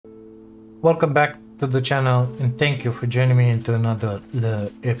Welcome back to the channel and thank you for joining me into another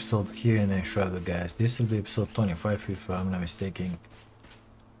episode here in Enshrouded, guys. This will be episode 25 if I'm not mistaken.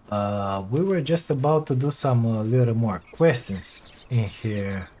 We were just about to do some little more questions in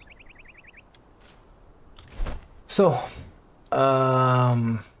here. So,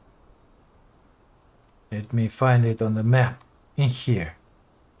 let me find it on the map in here.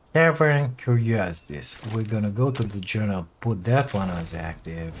 Cavern Curiosities. We're gonna go to the journal, put that one as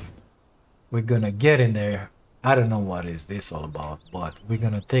active. We're gonna get in there. I don't know what is this all about, but we're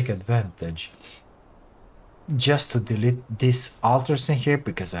gonna take advantage just to delete these altars in here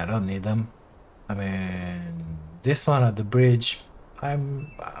because I don't need them. I mean, this one at the bridge,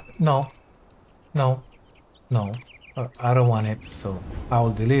 no, I don't want it, so I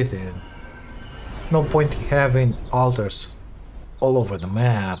will delete it. No point in having altars all over the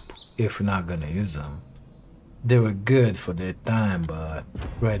map if we're not gonna use them. They were good for their time, but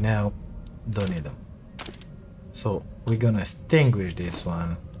right now don't need them. So we're gonna extinguish this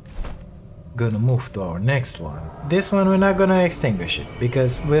one. Gonna move to our next one. This one we're not gonna extinguish it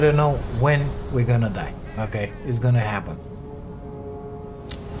because we don't know when we're gonna die. Okay, it's gonna happen.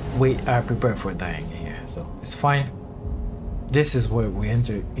 We are prepared for dying here, so it's fine. This is where we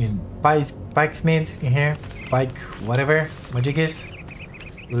enter in Pike's Mead in here. Pike, whatever magic is.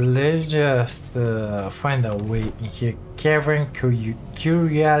 Let's just find our way in here. Cavern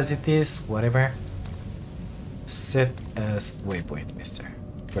Curiosities, whatever. Set as waypoint, mister.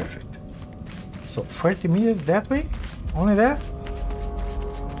 Perfect. So 30 meters that way? Only that?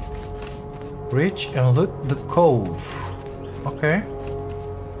 Reach and loot the cove. Okay.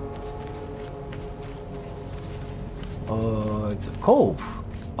 It's a cove.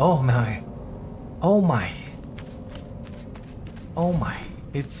 Oh my. Oh my. Oh my.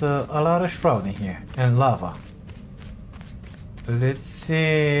 It's a lot of shroud in here and lava. Let's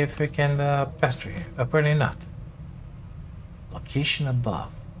see if we can pass through here. Apparently not. Location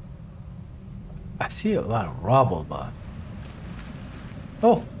above. I see a lot of rubble, but...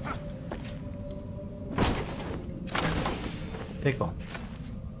 Oh! Take on.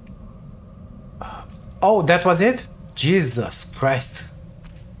 Oh, that was it? Jesus Christ.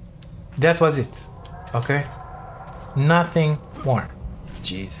 That was it. Okay. Nothing more.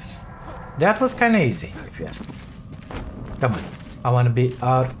 Jesus. That was kind of easy, if you ask me. Come on. I want to be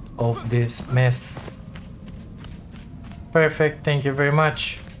out of this mess. Perfect. Thank you very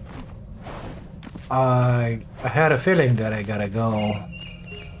much. I had a feeling that I gotta go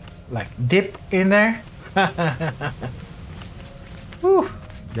like dip in there. Whew.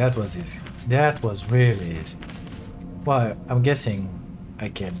 That was easy. That was really easy. Well, I'm guessing I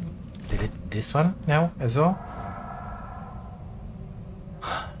can delete this one now as well.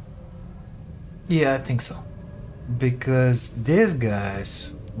 Yeah, I think so. Because these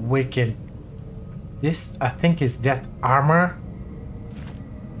guys, we can... This, I think, is that armor.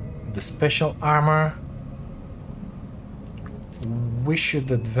 The special armor. We should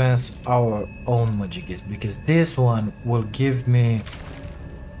advance our own magicis because this one will give me...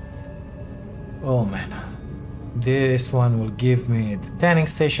 Oh man. This one will give me the tanning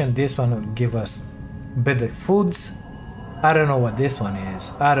station. This one will give us better foods. I don't know what this one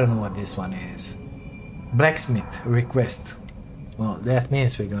is. I don't know what this one is. Blacksmith request. Well, that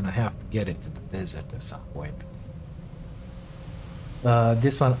means we're gonna have to get into the desert at some point.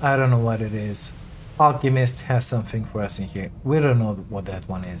 This one, I don't know what it is. Alchemist has something for us in here. We don't know what that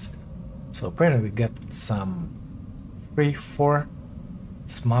one is. So apparently we got some free for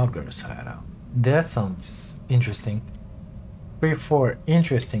smugglers hideout. That sounds interesting. 3-4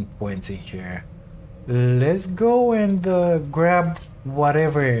 interesting points in here. Let's go and grab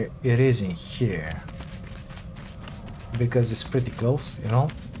whatever it is in here. Because it's pretty close, you know?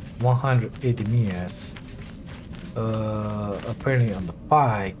 180 meters. Apparently on the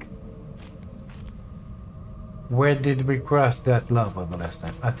Pike. Where did we cross that lava the last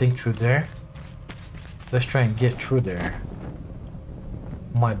time? I think through there. Let's try and get through there.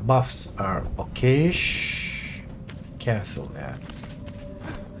 My buffs are okay-ish. Cancel that.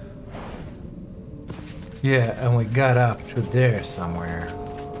 Yeah, and we got up through there somewhere.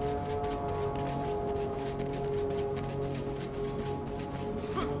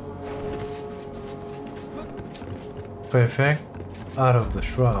 Perfect. Out of the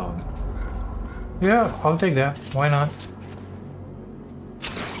shroud. Yeah, I'll take that. Why not?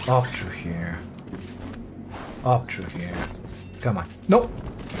 Up through here. Up through here. Come on. No!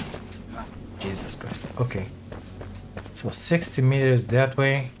 Jesus Christ. Okay. So 60 meters that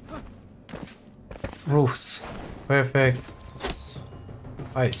way. Roofs. Perfect.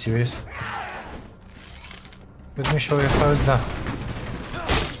 Are you serious? Let me show you how it's done.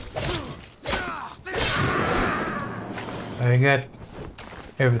 I got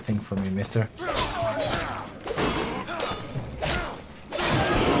everything for me, mister.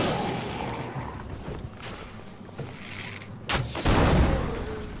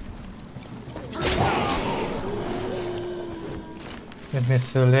 Let me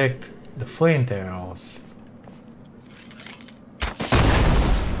select the flint arrows.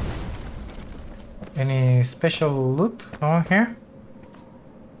 Any special loot on here?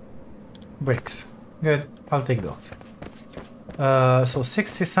 Bricks. Good, I'll take those. So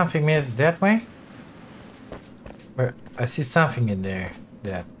 60 something meters that way? Where I see something in there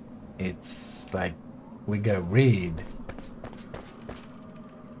that it's like we gotta read.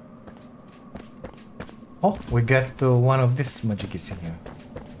 Oh, we got one of these magickies in here.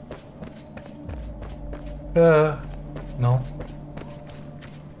 No.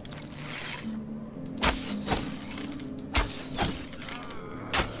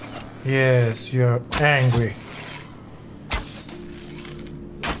 Yes, you're angry.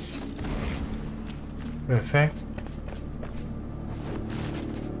 Perfect.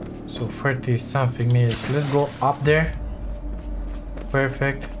 So 30 something meters. Let's go up there.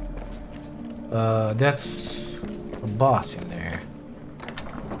 Perfect. That's a boss in there.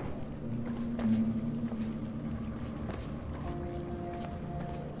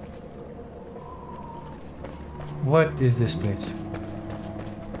 What is this place?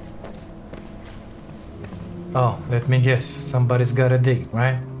 Oh, let me guess. Somebody's gotta dig,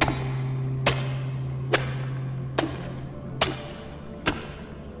 right?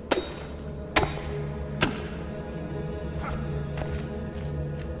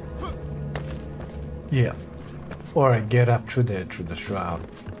 Yeah. Or I get up through there, through the shroud.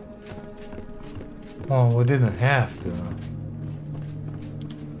 Oh, we didn't have to.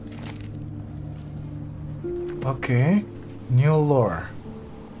 Okay. New lore.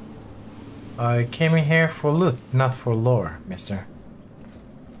 I came in here for loot, not for lore, mister.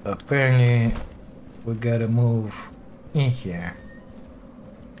 Apparently, we gotta move in here.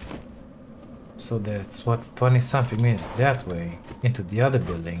 So that's what 20 something means that way, into the other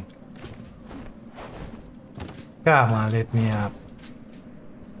building. Come on, let me up.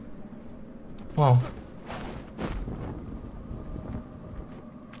 Oh.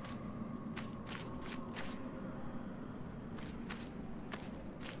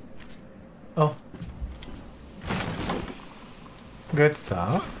 Oh. Good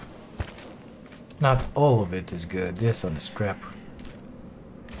stuff. Not all of it is good. This one is crap.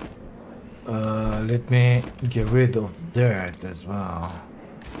 Let me get rid of the dirt as well.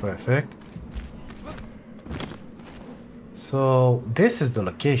 Perfect. So this is the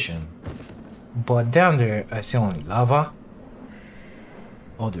location. But down there I see only lava.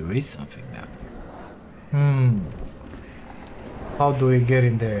 Oh, there is something down there. How do we get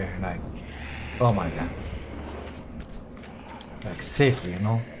in there? Like, oh my god. Like safely, you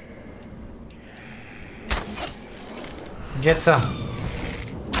know? Get some.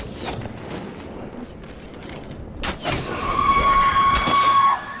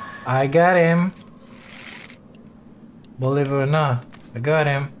 I got him. Believe it or not, I got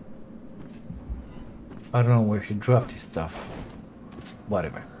him. I don't know where he dropped his stuff.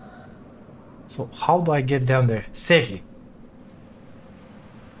 Whatever. So how do I get down there safely?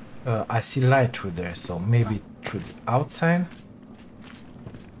 I see light through there, so maybe through the outside.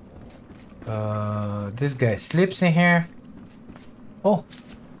 This guy sleeps in here. Oh,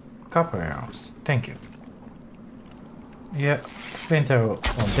 copper arrows. Thank you. Yeah, flint arrow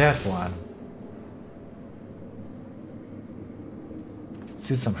on that one.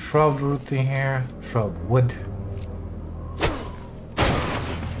 See some shroud root in here. Shroud wood.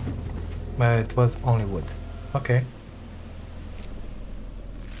 But it was only wood. Okay.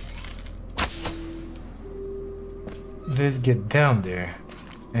 Let's get down there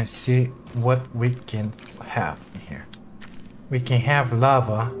and see what we can have in here. We can have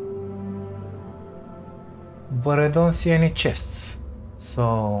lava, but I don't see any chests.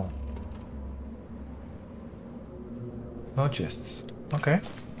 So no chests. Okay.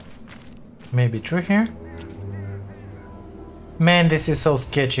 Maybe through here? Man, this is so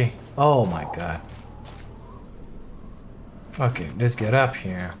sketchy. Oh my god. Okay, let's get up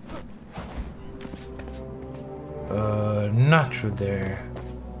here. Not through there.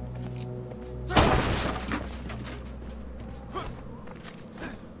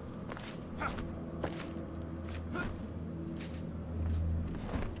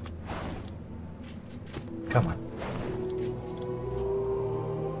 Come on.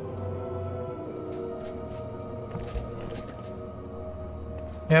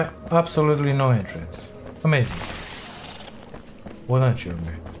 Yeah, absolutely no entrance. Amazing. Well done, Sugar.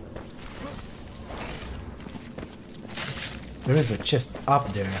 There is a chest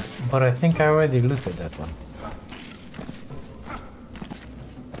up there, but I think I already looted that one.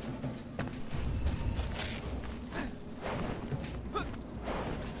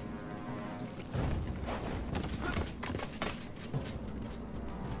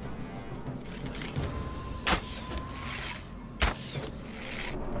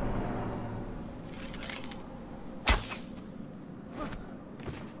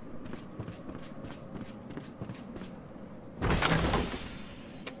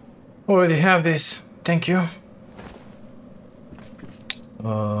 Already have this, thank you.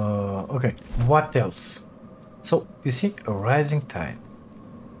 Okay, what else? So, you see a rising tide.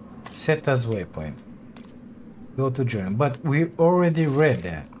 Set as waypoint. Go to journey, but we already read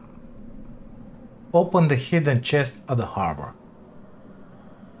that. Open the hidden chest at the harbor.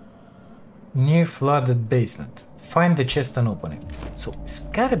 Near flooded basement. Find the chest and open it. So, it's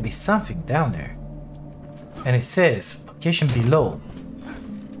gotta be something down there. And it says, location below.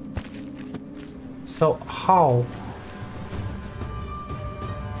 So how?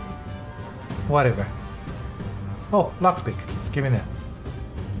 Whatever. Oh, lockpick. Give me that.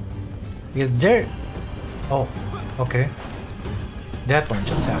 Is there? Oh, okay. That one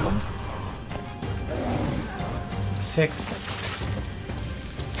just happened. 6.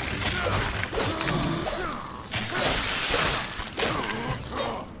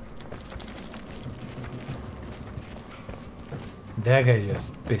 That guy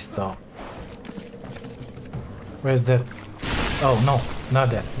just pissed off. Where's that? Oh no, not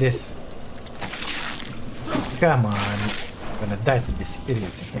that. This. Come on. I'm gonna die to this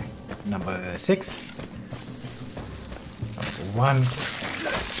idiot in here. Number 6. Number 1.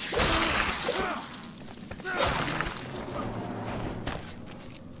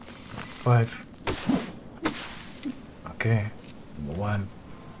 Five. Okay. Number 1.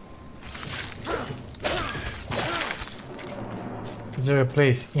 Is there a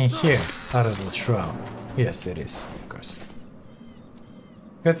place in here out of the shroud? Yes, it is, of course.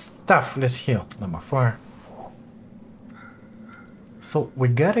 Good stuff. Let's heal. Number 4. So we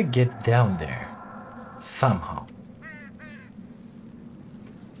gotta get down there somehow.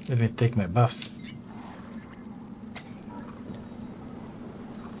 Let me take my buffs.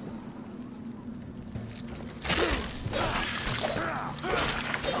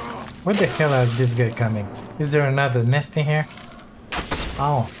 Where the hell is this guy coming? Is there another nest in here? I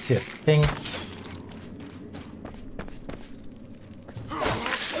don't see a thing.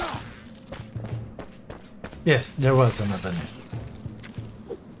 Yes, there was another nest.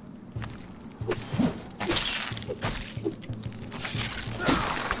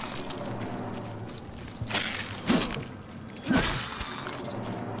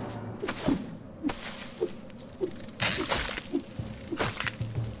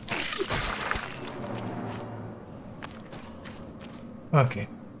 Okay,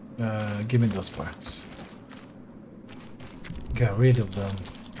 give me those parts. Got rid of them.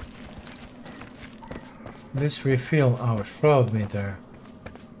 Let's refill our shroud meter.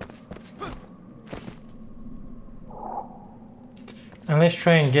 And let's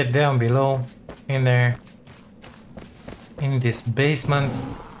try and get down below, in there, in this basement.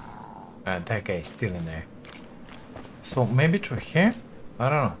 That guy is still in there. So maybe through here? I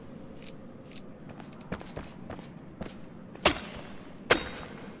don't know.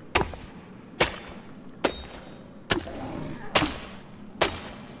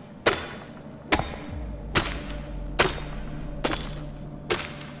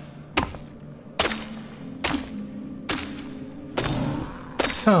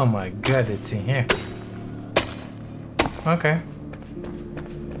 Oh my god, it's in here. Okay.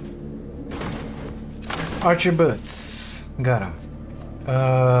 Archer boots. Got him.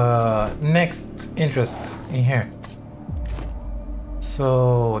 Next interest in here.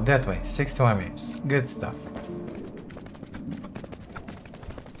 So that way, 61 minutes. Good stuff.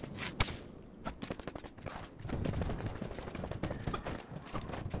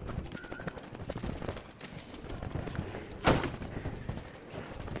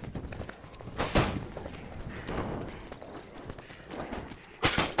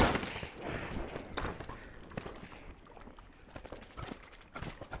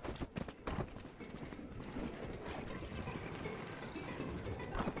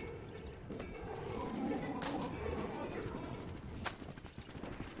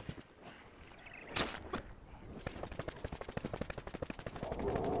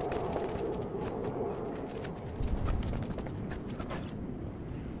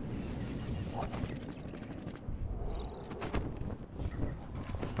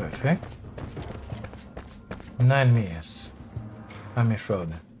 Perfect. 9 meters. I'm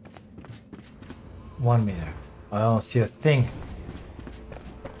enshrouded. 1 meter. I don't see a thing.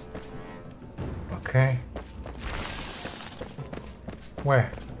 Okay.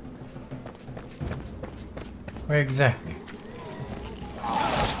 Where? Where exactly?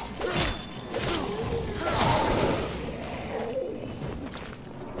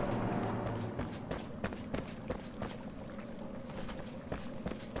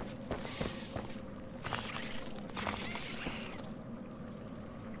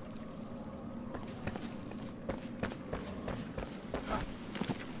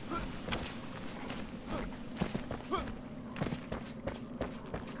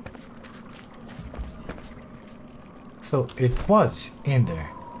 So it was in there.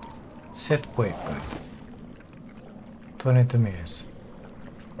 Set waypoint. 22 meters.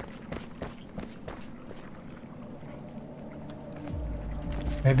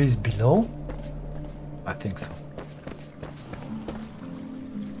 Maybe it's below? I think so.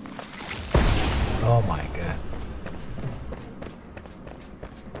 Oh my god.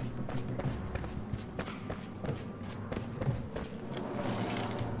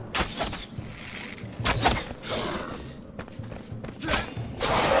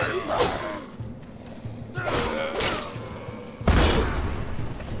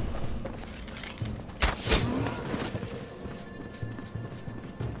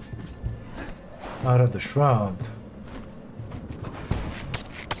 Out of the shroud.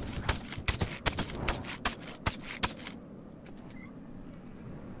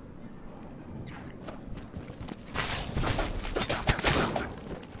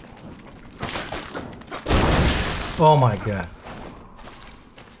 Oh my god.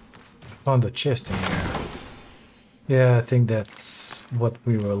 Found the chest in here. Yeah, I think that's what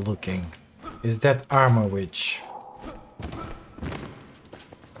we were looking. Is that armor which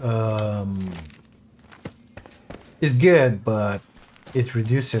is good, but it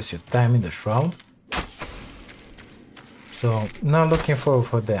reduces your time in the shroud. So not looking forward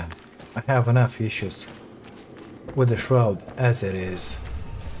for that. I have enough issues with the shroud as it is.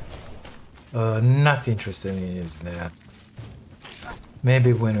 Not interested in using that.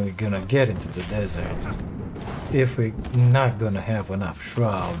 Maybe when we're gonna get into the desert, if we're not gonna have enough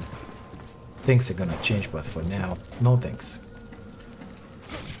shroud, things are gonna change, but for now, no thanks.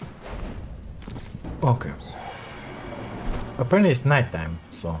 Okay. Apparently it's nighttime,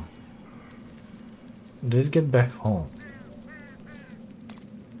 so let's get back home.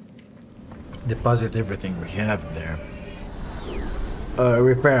 Deposit everything we have there.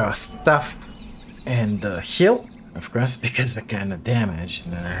 Repair our stuff and heal, of course, because we're kind of damaged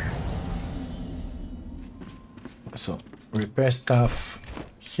there. So repair stuff,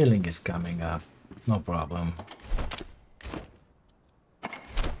 healing is coming up, no problem.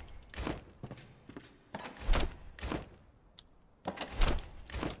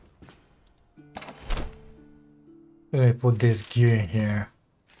 Let me put this gear in here.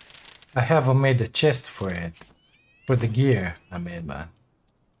 I haven't made a chest for it. For the gear I made, but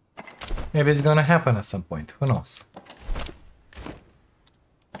maybe it's gonna happen at some point. Who knows?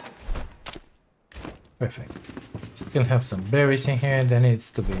 Perfect. Still have some berries in here that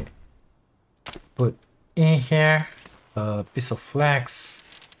needs to be put in here. A piece of flax.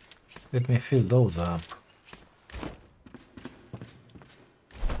 Let me fill those up.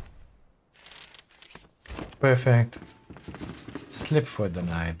 Perfect. Sleep for the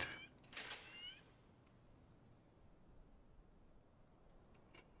night.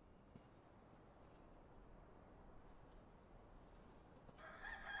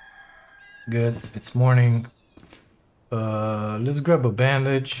 Good, it's morning. Let's grab a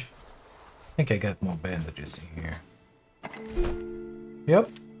bandage. I think I got more bandages in here. Yep,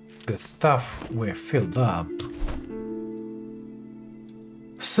 good stuff. We're filled up.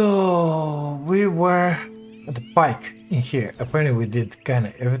 So we were at the Pike in here. Apparently we did kind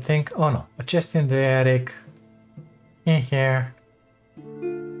of everything. Oh no, a chest in the attic, in here,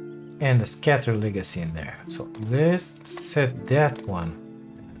 and the scatter legacy in there. So let's set that one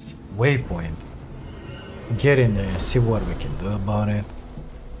as waypoint. Get in there and see what we can do about it.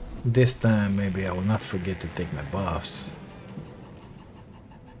 This time maybe I will not forget to take my buffs.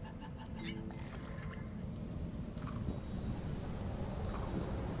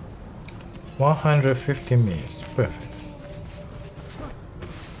 $150 meters, perfect.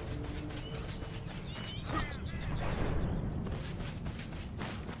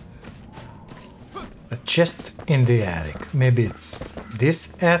 A chest in the attic. Maybe it's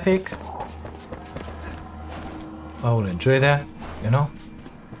this attic. I will enjoy that, you know.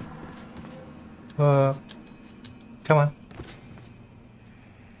 Come on.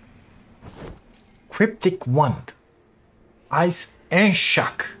 Cryptic wand. Ice and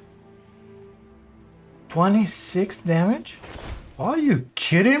shock. 26 damage? Are you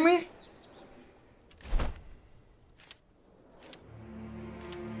kidding me?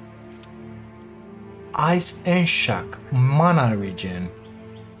 Ice and Shock, mana regen.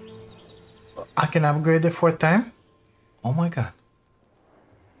 I can upgrade it 4 times? Oh my god.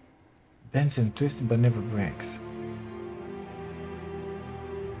 Bends and twists but never breaks.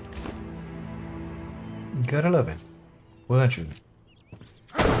 Gotta love it. Wouldn't you?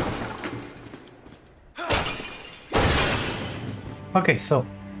 Okay, so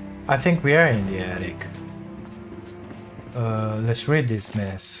I think we are in the attic. Let's read this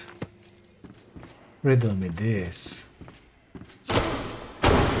mess. Riddle me this.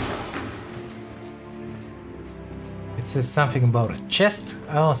 It says something about a chest.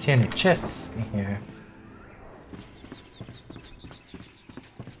 I don't see any chests in here.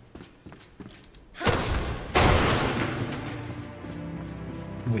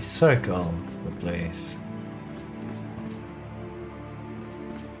 We circle the place.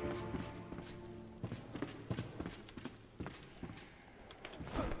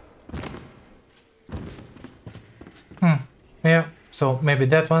 Yeah, so maybe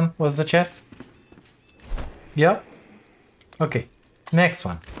that one was the chest? Yep. Okay, next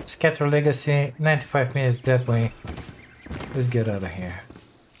one. Scatter Legacy, 95 minutes that way. Let's get out of here.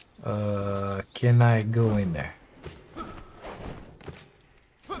 Can I go in there?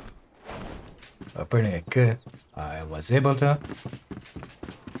 Apparently I could. I was able to.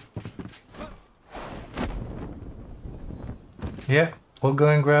 Yeah, we'll go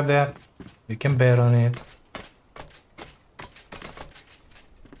and grab that. You can bet on it.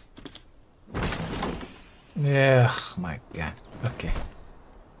 Yeah, my god. Okay.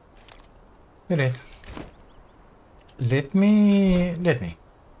 Let me.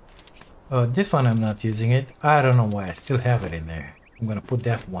 This one I'm not using it. I don't know why I still have it in there. I'm gonna put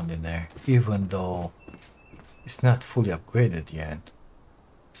that one in there, even though it's not fully upgraded yet.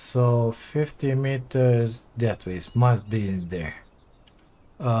 So 50 meters that way, it must be in there.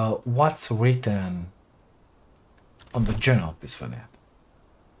 What's written on the journal piece for that?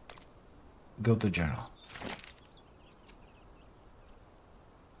 Go to journal.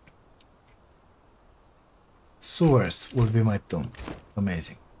 Sewers will be my tomb.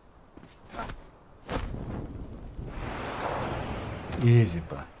 Amazing. Easy,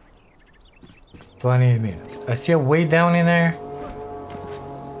 bud. 20 minutes. I see a way down in there.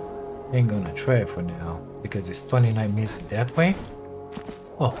 Ain't gonna try it for now because it's 29 minutes that way.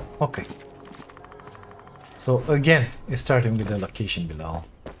 Oh, okay. So again, it's starting with the location below.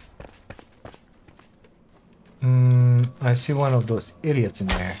 I see one of those idiots in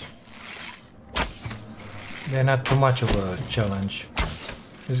there. They're not too much of a challenge.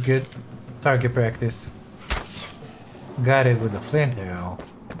 It's good. Target practice. Got it with the flint arrow.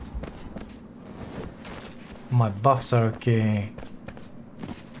 My buffs are okay.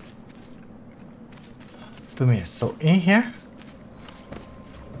 2 minutes. So in here?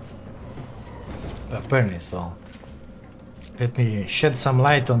 Apparently so. Let me shed some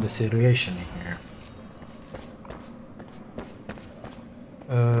light on the situation in here.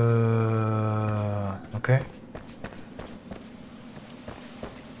 Okay.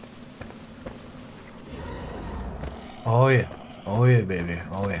 Oh yeah. Oh yeah, baby.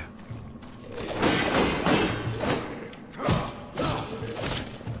 Oh yeah.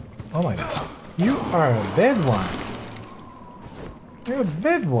 Oh my god. You are a bad one. You're a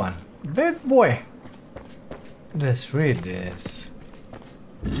bad one. Bad boy. Let's read this.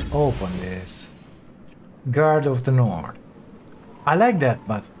 Open this. Guard of the North. I like that,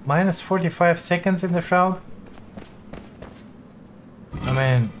 but minus 45 seconds in the shroud? I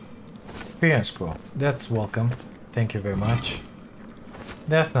mean, experience scroll. That's welcome. Thank you very much.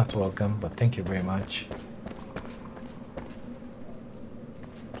 That's not welcome, but thank you very much.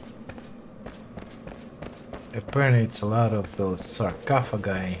 Apparently it's a lot of those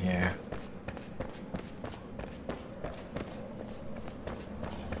sarcophagi in here.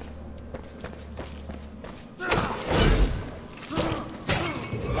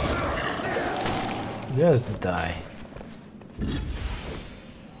 Just die.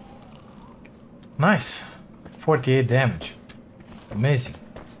 Nice. 48 damage. Amazing.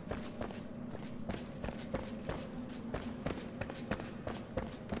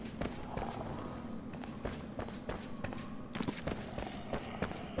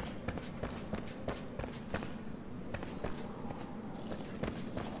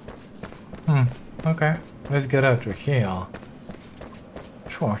 Okay. Let's get out through here.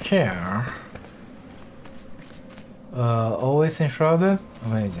 Through here. Always enshrouded?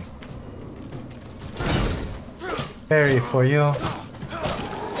 Amazing. Parry for you.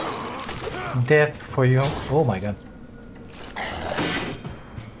 Death for you. Oh my god.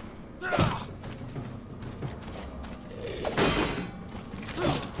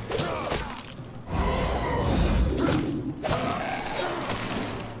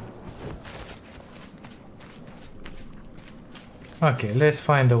 Okay, let's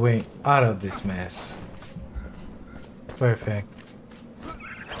find a way out of this mess. Perfect.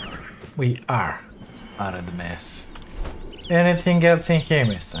 We are out of the mess. Anything else in here,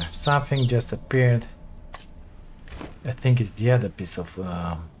 mister? Something just appeared. I think it's the other piece of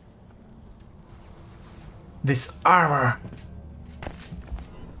this armor.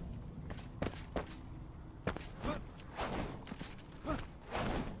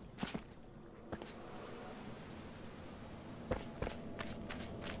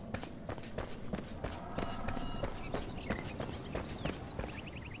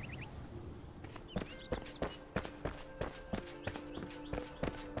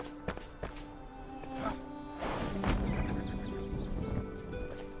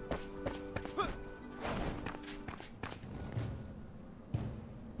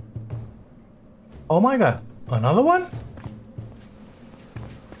 Oh my god, another one?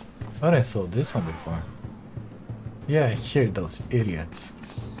 I didn't saw this one before. Yeah, I hear those idiots.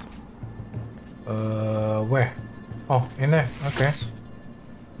 Where? Oh, in there, okay.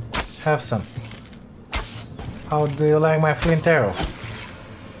 Have some. How do you like my flint arrow?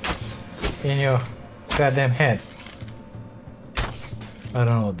 In your goddamn head. I don't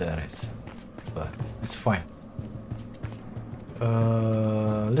know what that is, but it's fine.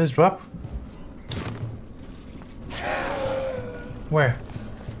 Let's drop. Where?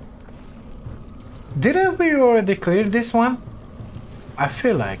 Didn't we already clear this one? I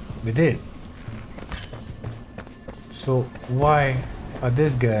feel like we did. So why are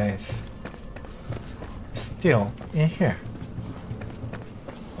these guys still in here?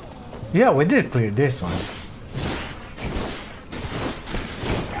 Yeah, we did clear this one.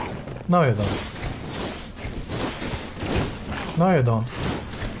 No, you don't. No, you don't.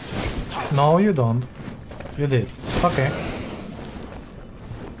 No, you don't. You did. Okay.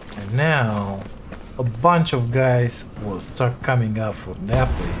 And now a bunch of guys will start coming up from that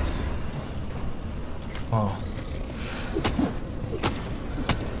place. Oh.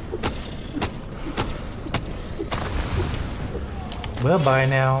 Well, bye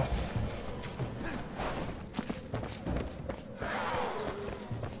now.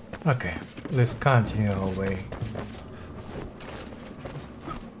 Okay, let's continue our way.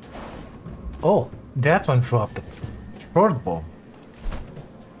 Oh, that one dropped a short bow.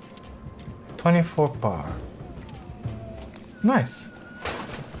 24 power. Nice.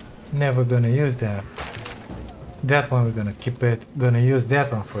 Never gonna use that. That one we're gonna keep it. Gonna use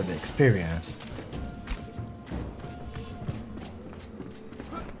that one for the experience.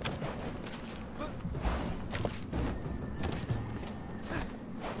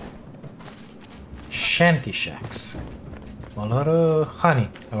 Shanty shacks. A lot of honey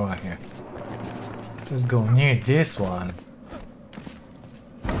around here. Let's go near this one.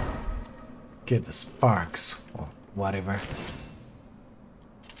 Get the sparks or whatever.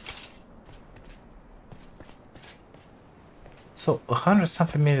 So 100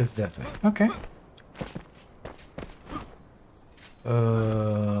 something meters that way. Okay.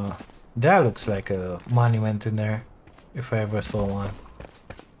 That looks like a monument in there, if I ever saw one.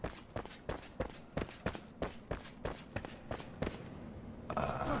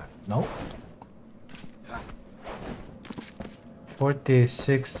 No.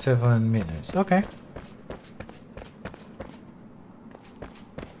 7 meters. Okay.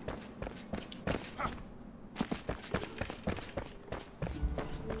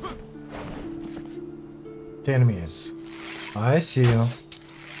 Enemies. I see you.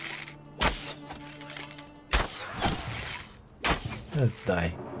 Let's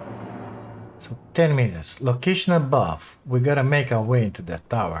die. So 10 meters. Location above. We gotta make our way into that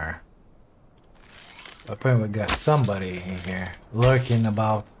tower. Apparently we got somebody in here lurking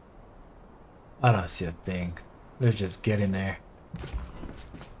about. I don't see a thing. Let's just get in there.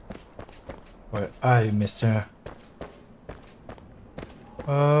 Where are you, mister?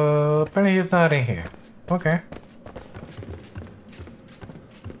 Apparently he's not in here. Okay.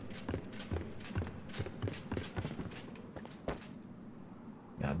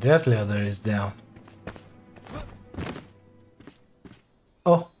 Now that ladder is down.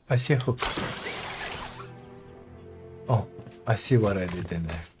 Oh, I see a hook. Oh, I see what I did in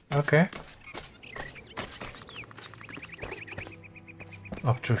there. Okay.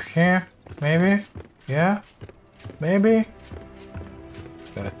 Up through here, maybe? Yeah? Maybe?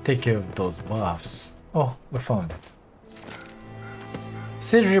 Gotta take care of those buffs. Oh, we found it.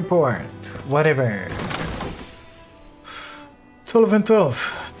 Siege report, whatever. 12 and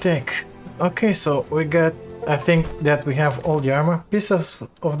 12, take. Okay, so we got, I think that we have all the armor pieces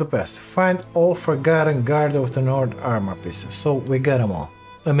of the past. Find all forgotten Guard of the North armor pieces. So we got them all.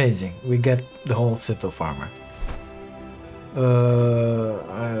 Amazing, we got the whole set of armor.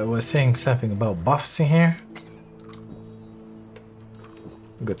 I was saying something about buffs in here.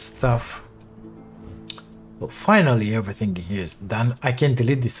 Good stuff. Well, finally everything here is done. I can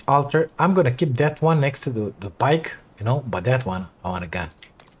delete this altar. I'm gonna keep that one next to the pike, you know, but that one I want a gun.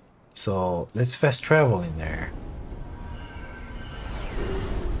 So let's fast travel in there.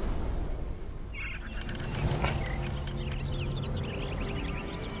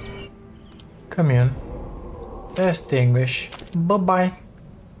 Come in. Extinguish. Bye-bye.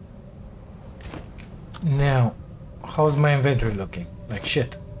 Now, how's my inventory looking? Like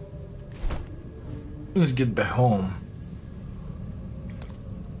shit. Let's get back home.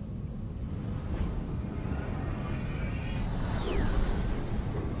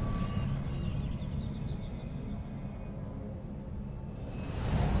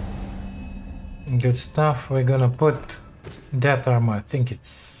 Good stuff. We're gonna put that armor. I think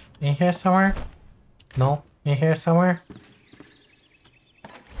it's in here somewhere. No, in here somewhere.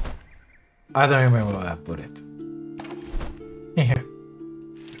 I don't remember where I put it. In here.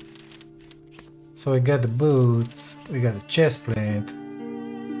 So we got the boots, we got the chest plate,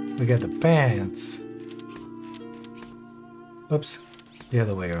 we got the pants. Oops, the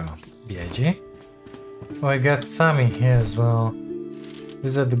other way around. B.I.G. Oh, I got some in here as well.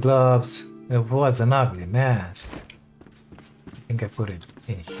 These are the gloves. It was an ugly mask. I think I put it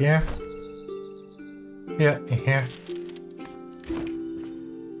in here. Yeah, in here.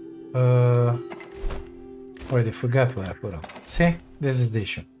 Already forgot where I put them. See, this is the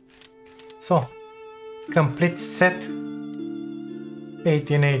issue. So, complete set.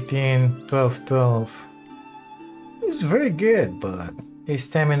 18, 18, 12, 12. It's very good, but a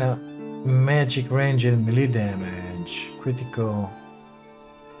stamina, magic range and melee damage, critical.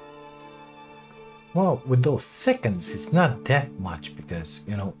 Well, with those seconds, it's not that much because,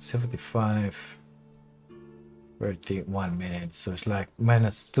 you know, 75, 31 minutes. So it's like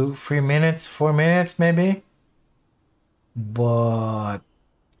minus 2, 3 minutes, 4 minutes maybe. But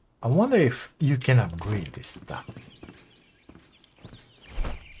I wonder if you can upgrade this stuff.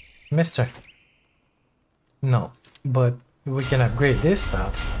 Mister. No, but we can upgrade this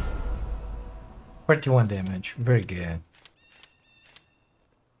stuff. 41 damage, very good.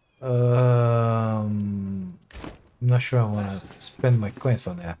 I'm not sure I want to spend my coins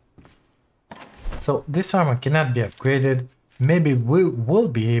on that. So this armor cannot be upgraded. Maybe we will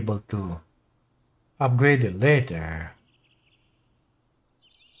be able to upgrade it later.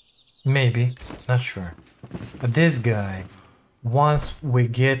 Maybe, not sure. But this guy, once we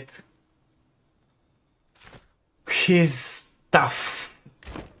get his stuff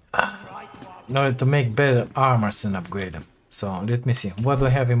in order to make better armors and upgrade them. So let me see, what do I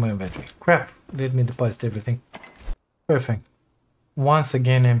have in my inventory? Crap, let me deposit everything. Perfect. Once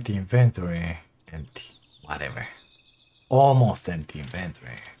again, empty inventory. Empty, whatever. Almost empty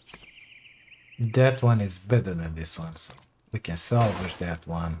inventory. That one is better than this one, so we can salvage that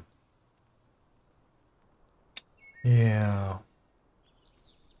one. Yeah.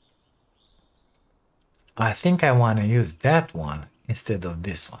 I think I want to use that one instead of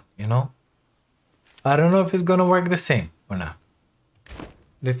this one, you know? I don't know if it's gonna work the same or not.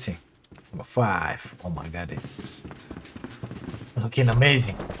 Let's see. Number 5. Oh my god, it's looking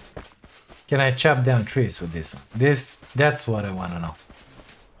amazing. Can I chop down trees with this one? That's what I want to know.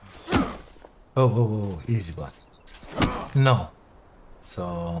 Oh, easy one. No.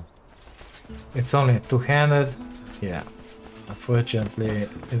 So it's only two-handed. Yeah. Unfortunately,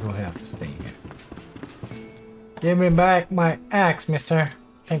 it will have to stay here. Give me back my axe, mister.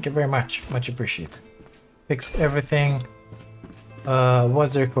 Thank you very much. Much appreciated. Fix everything.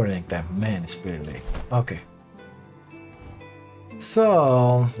 What's the recording time? Man, it's pretty late. Okay.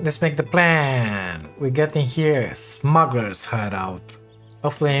 So, let's make the plan. We get in here, smuggler's hideout. A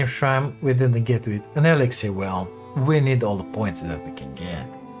flame shrine, we didn't get to it. An elixir well. We need all the points that we can get.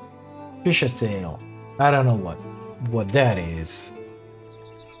 Fisher's tail. I don't know what that is.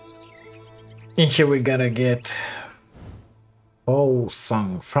 In here we gotta get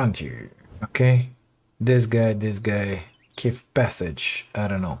Song Frontier. Okay. This guy. Cave Passage. I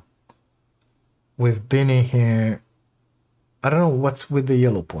don't know. We've been in here. I don't know what's with the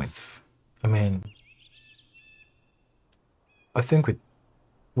yellow points. I mean, I think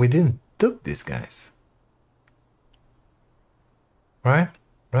we didn't took these guys. Right?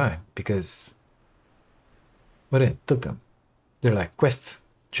 Right, because we didn't took them. They're like quest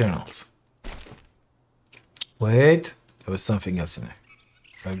journals. Wait, there was something else in there.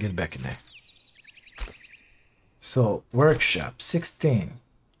 I'll get back in there. So, workshop 16.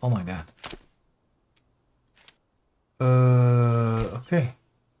 Oh my god. Okay.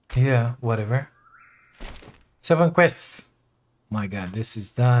 Yeah, whatever. 7 quests. My god, this is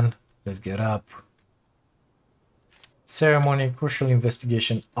done. Let's get up. Ceremony, crucial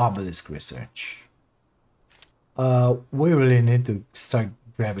investigation, obelisk research. We really need to start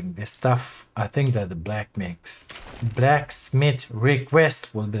grabbing this stuff. I think that the blacksmith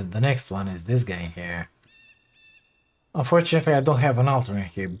request will be the next one, is this guy here. Unfortunately, I don't have an altar in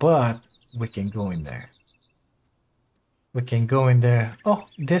here, but we can go in there. We can go in there. Oh,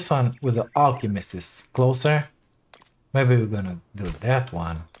 this one with the alchemist is closer. Maybe we're gonna do that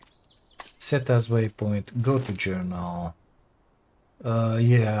one. Set as waypoint, go to journal.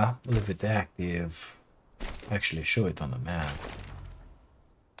 Yeah, leave it active. Actually show it on the map.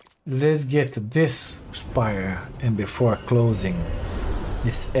 Let's get to this spire, and before closing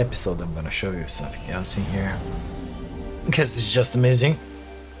this episode I'm gonna show you something else in here, because it's just amazing.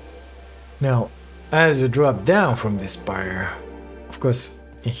 Now, as you drop down from this spire, of course,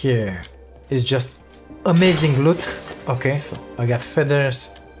 in here is just amazing loot. Okay, so I got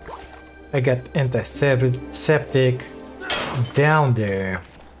feathers, I got antiseptic. Down there,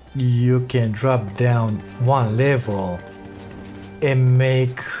 you can drop down 1 level and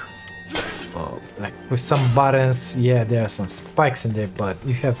make, like with some buttons, yeah, there are some spikes in there, but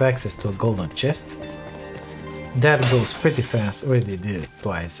you have access to a golden chest. That goes pretty fast. Already did it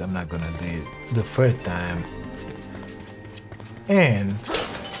twice. I'm not gonna do it the third time. And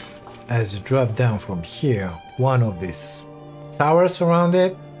as you drop down from here, one of these towers around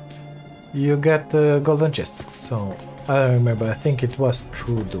it, you get the golden chest. So I don't remember, I think it was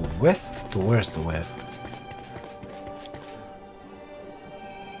through the west. Towards the west.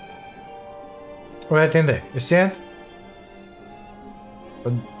 Right in there, you see it?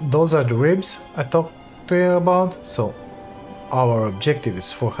 Those are the ribs I talked to you about. So our objective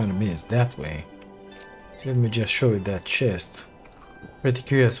is 400 meters that way. Let me just show you that chest. Pretty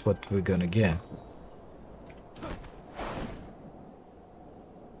curious what we're gonna get.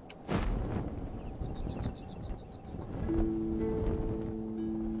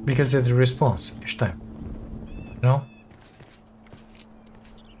 Because it responds each time, you know?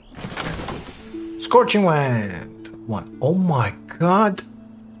 Scorching Wind 1. Oh my god!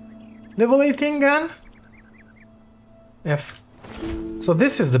 Level 18 gun? F. So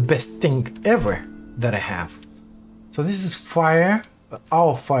this is the best thing ever that I have. So this is fire.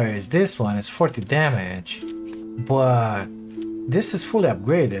 Our fire is this one, it's 40 damage. But this is fully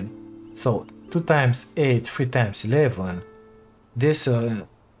upgraded. So 2 times 8, 3 times 11. This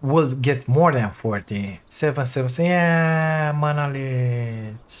will get more than 40. 7, 7, yeah,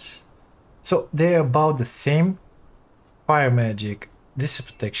 monolith. So they're about the same. Fire magic, this is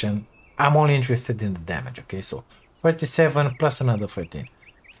protection. I'm only interested in the damage, okay? So 47 plus another 13.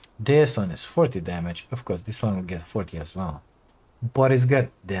 This one is 40 damage. Of course, this one will get 40 as well. But it's got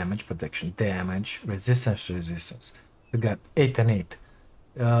damage, protection, damage, resistance, resistance. We got 8 and 8.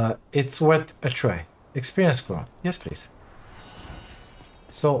 It's worth a try. Experience score. Yes, please.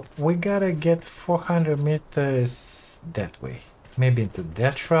 So we gotta get 400 meters that way. Maybe into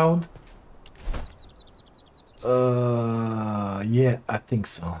that shroud. Yeah, I think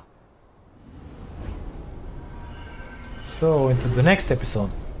so. So into the next episode,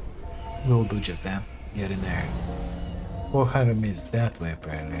 we'll do just that. Get in there. 400 meters that way,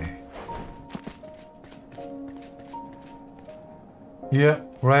 apparently. Yeah,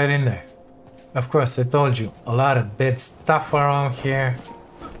 right in there. Of course, I told you, a lot of bad stuff around here.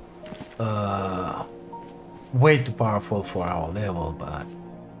 Way too powerful for our level, but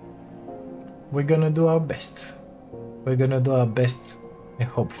we're gonna do our best. We're gonna do our best and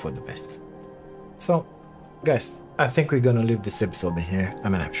hope for the best. So, guys, I think we're gonna leave this episode here. I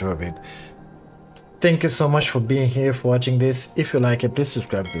mean, I'm sure of it. Thank you so much for being here, for watching this. If you like it, please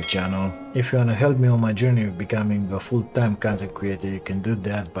subscribe to the channel. If you wanna help me on my journey of becoming a full-time content creator, you can do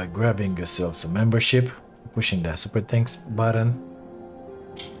that by grabbing yourself a membership, pushing that super thanks button.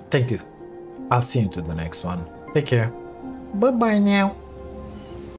 Thank you. I'll see you to the next one. Take care. Bye bye now.